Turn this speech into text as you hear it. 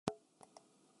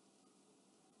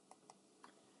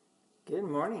Good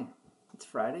morning. It's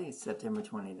Friday, it's September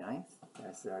 29th.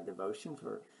 That's our devotion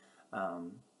for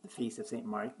the Feast of St.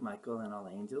 Michael and All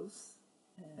Angels.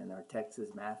 And our text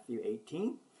is Matthew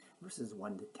 18, verses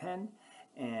 1 to 10.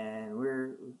 And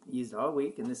we're used all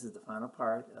week, and this is the final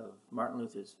part of Martin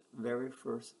Luther's very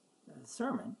first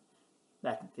sermon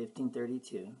back in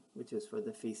 1532, which is for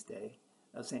the feast day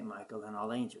of St. Michael and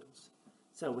All Angels.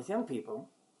 So with young people,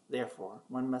 therefore,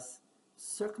 one must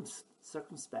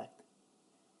circumspect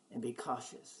and be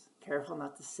cautious, careful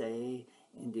not to say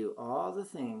and do all the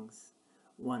things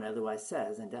one otherwise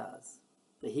says and does.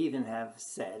 The heathen have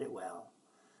said it well.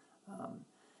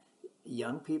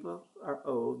 Young people are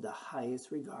owed the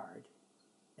highest regard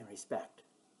and respect.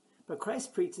 But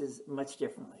Christ preaches much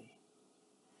differently.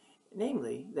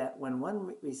 Namely, that when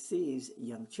one receives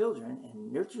young children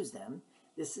and nurtures them,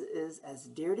 this is as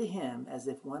dear to him as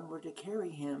if one were to carry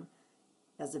him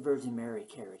as the Virgin Mary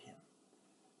carried him.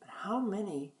 But how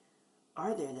many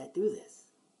are there that do this?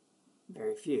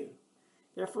 Very few.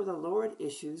 Therefore the Lord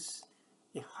issues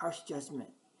a harsh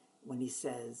judgment when he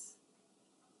says,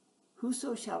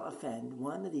 "Whoso shall offend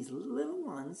one of these little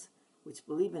ones which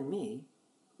believe in me,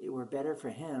 it were better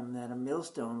for him that a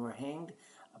millstone were hanged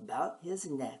about his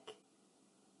neck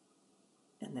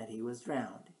and that he was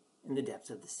drowned in the depths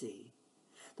of the sea."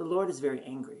 The Lord is very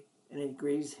angry, and it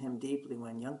grieves him deeply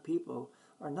when young people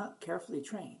are not carefully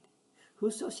trained.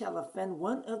 "Whoso shall offend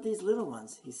one of these little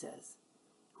ones," he says.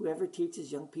 Whoever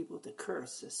teaches young people to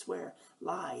curse, to swear,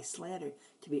 lie, slander,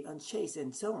 to be unchaste,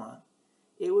 and so on,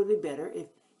 it would be better if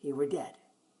he were dead.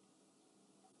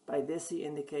 By this he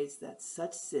indicates that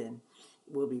such sin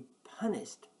will be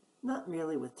punished not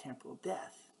merely with temporal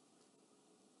death,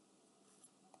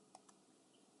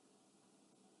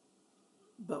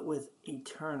 but with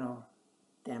eternal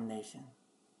damnation.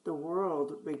 The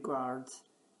world regards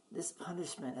this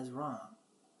punishment as wrong.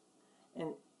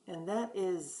 And that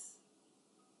is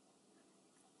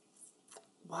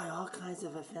why all kinds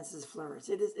of offenses flourish.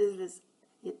 It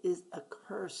is a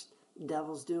cursed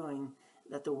devil's doing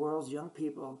that the world's young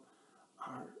people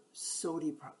are so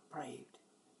depraved,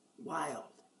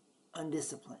 wild,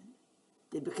 undisciplined.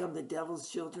 They become the devil's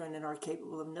children and are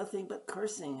capable of nothing but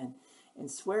cursing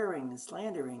and swearing and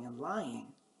slandering and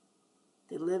lying.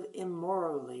 They live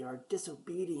immorally, are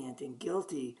disobedient and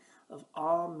guilty of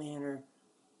all manner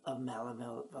of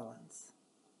malevolence.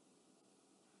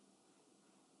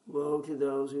 Woe to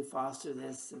those who foster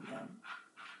this in them.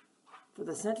 For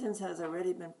the sentence has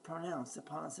already been pronounced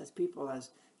upon such people,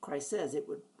 as Christ says, it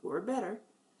were better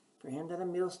for him that a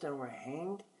millstone were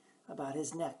hanged about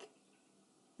his neck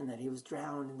and that he was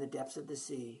drowned in the depths of the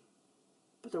sea.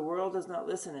 But the world does not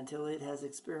listen until it has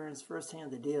experienced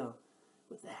firsthand the deal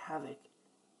with the havoc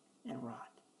and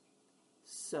rot.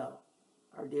 So,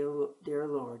 our dear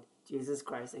Lord Jesus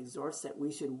Christ exhorts that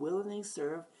we should willingly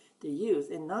serve the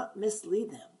youth and not mislead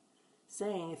them,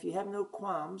 saying, "If you have no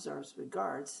qualms or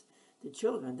regards the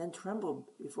children, then tremble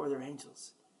before their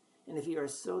angels. And if you are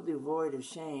so devoid of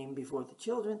shame before the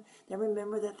children, then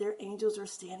remember that their angels are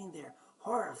standing there,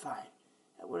 horrified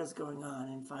at what is going on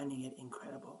and finding it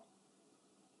incredible."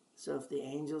 So if the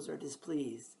angels are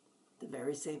displeased, the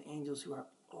very same angels who are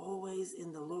always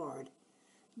in the Lord,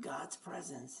 God's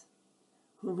presence,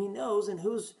 whom he knows and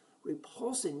whose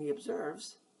repulsing he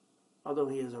observes, although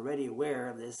he is already aware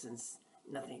of this since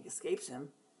nothing escapes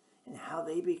him, and how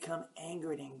they become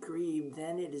angered and grieved,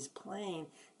 then it is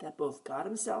plain that both God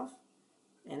himself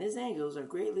and his angels are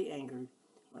greatly angered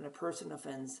when a person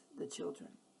offends the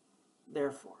children.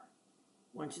 Therefore,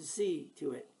 one should see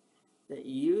to it that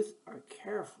youth are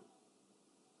carefully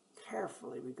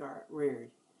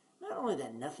reared, not only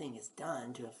that nothing is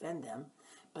done to offend them,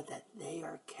 but that they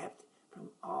are kept from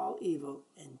all evil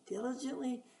and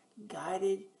diligently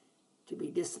guided to be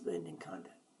disciplined in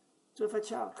conduct. So if a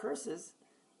child curses,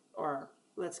 or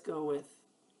let's go with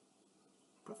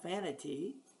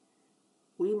profanity,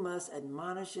 we must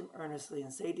admonish him earnestly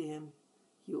and say to him,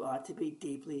 "You ought to be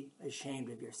deeply ashamed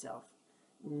of yourself.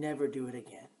 Never do it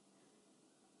again."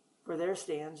 For there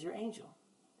stands your angel,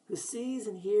 who sees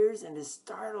and hears and is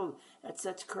startled at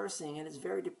such cursing and is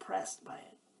very depressed by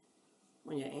it.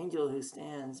 When your angel who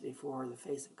stands before the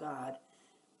face of God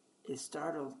is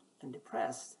startled and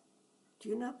depressed, do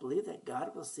you not believe that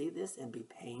God will see this and be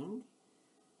pained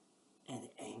and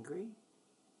angry?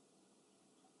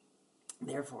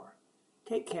 Therefore,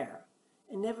 take care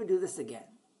and never do this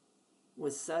again.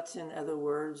 With such, in other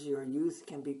words, your youth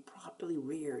can be properly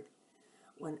reared,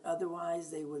 when otherwise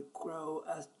they would grow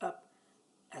up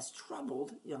as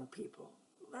troubled young people,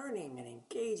 learning and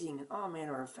engaging in all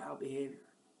manner of foul behavior.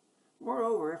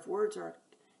 Moreover, if words of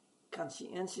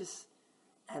conscientious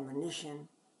admonition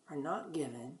are not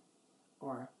given,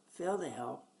 or fail to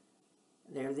help,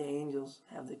 there the angels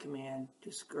have the command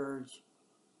to scourge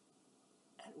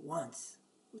at once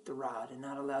with the rod and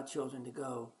not allow children to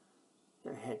go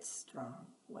their headstrong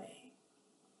way.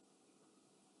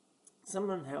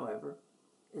 Someone, however,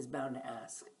 is bound to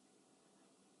ask,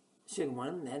 should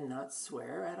one then not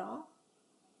swear at all?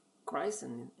 Christ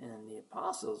and the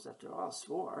apostles, after all,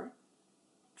 swore.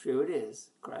 True it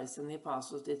is, Christ and the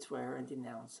apostles did swear and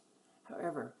denounce.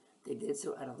 However, they did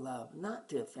so out of love, not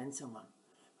to offend someone,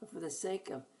 but for the sake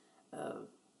of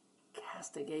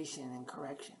castigation and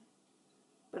correction.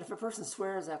 But if a person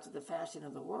swears after the fashion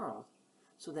of the world,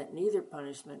 so that neither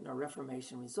punishment nor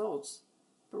reformation results,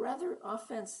 but rather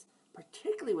offense,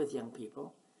 particularly with young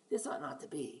people, this ought not to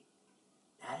be.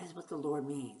 That is what the Lord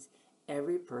means.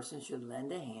 Every person should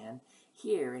lend a hand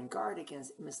here and guard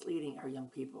against misleading our young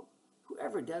people.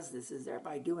 Whoever does this is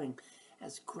thereby doing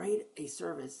as great a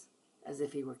service as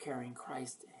if he were carrying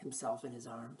Christ himself in his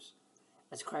arms.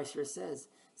 As Christ here says,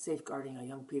 safeguarding our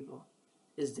young people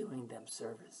is doing them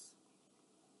service.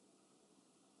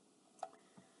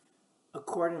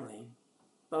 Accordingly,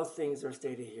 both things are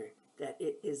stated here, that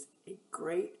it is a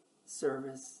great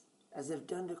service as if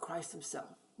done to Christ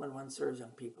himself when one serves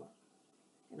young people.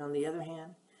 And on the other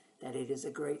hand, that it is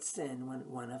a great sin when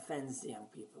one offends the young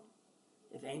people.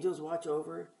 If angels watch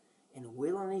over and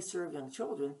willingly serve young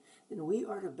children, then we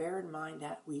are to bear in mind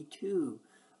that we too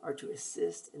are to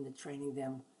assist in the training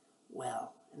them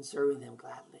well and serving them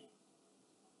gladly.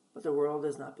 But the world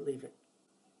does not believe it.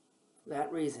 For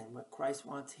that reason, what Christ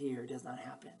wants here does not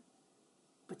happen,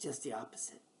 but just the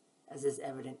opposite, as is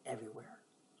evident everywhere.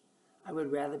 I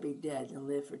would rather be dead than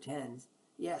live for 10,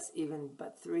 yes, even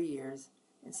but 3 years,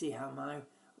 and see how my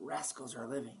rascals are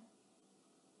living.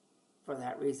 For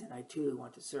that reason, I too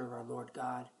want to serve our Lord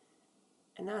God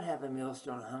and not have a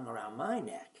millstone hung around my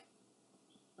neck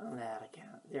on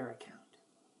their account.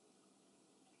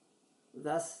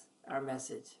 Thus, our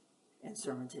message and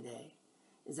sermon today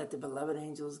is that the beloved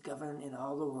angels govern in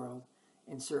all the world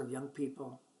and serve young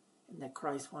people, and that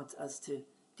Christ wants us to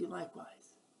do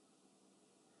likewise.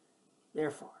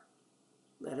 Therefore,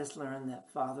 let us learn that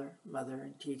father, mother,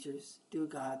 and teachers do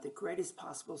God the greatest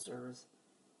possible service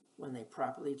when they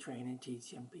properly train and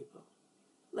teach young people.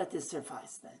 Let this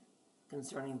suffice then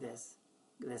concerning this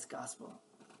gospel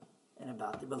and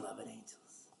about the beloved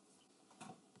angels.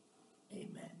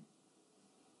 Amen.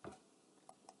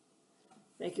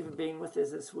 Thank you for being with us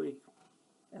this week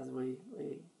as we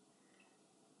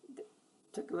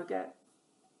took a look at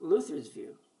Luther's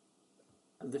view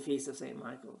of the Feast of St.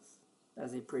 Michael's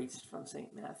as he preached from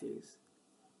St. Matthew's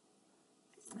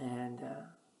and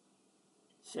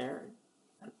shared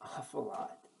an awful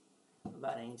lot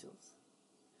about angels.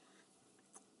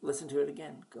 Listen to it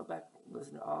again. Go back,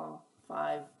 listen to all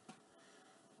 5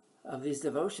 of these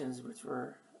devotions, which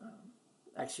were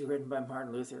actually written by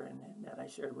Martin Luther and that I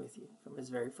shared with you from his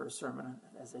very first sermon,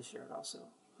 as I shared also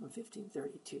from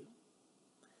 1532.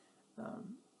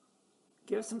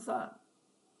 Give it some thought.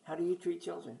 How do you treat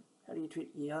children? How do you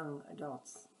treat young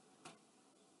adults?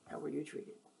 How were you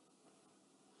treated?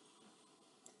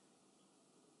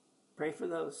 Pray for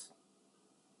those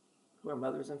who are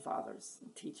mothers and fathers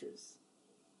and teachers,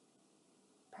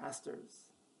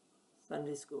 pastors,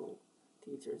 Sunday school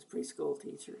teachers, preschool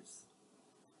teachers,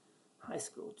 high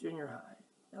school, junior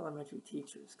high, elementary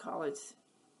teachers, college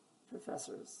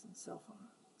professors, and so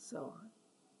on.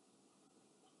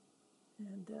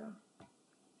 And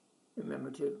remember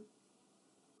too,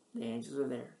 the angels are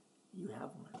there. You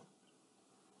have one.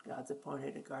 God's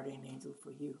appointed a guardian angel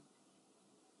for you.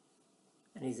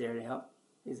 And he's there to help.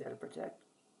 He's there to protect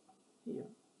you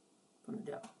from the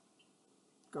devil.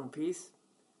 Go in peace.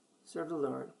 Serve the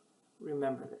Lord.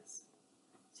 Remember this.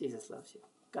 Jesus loves you.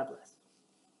 God bless.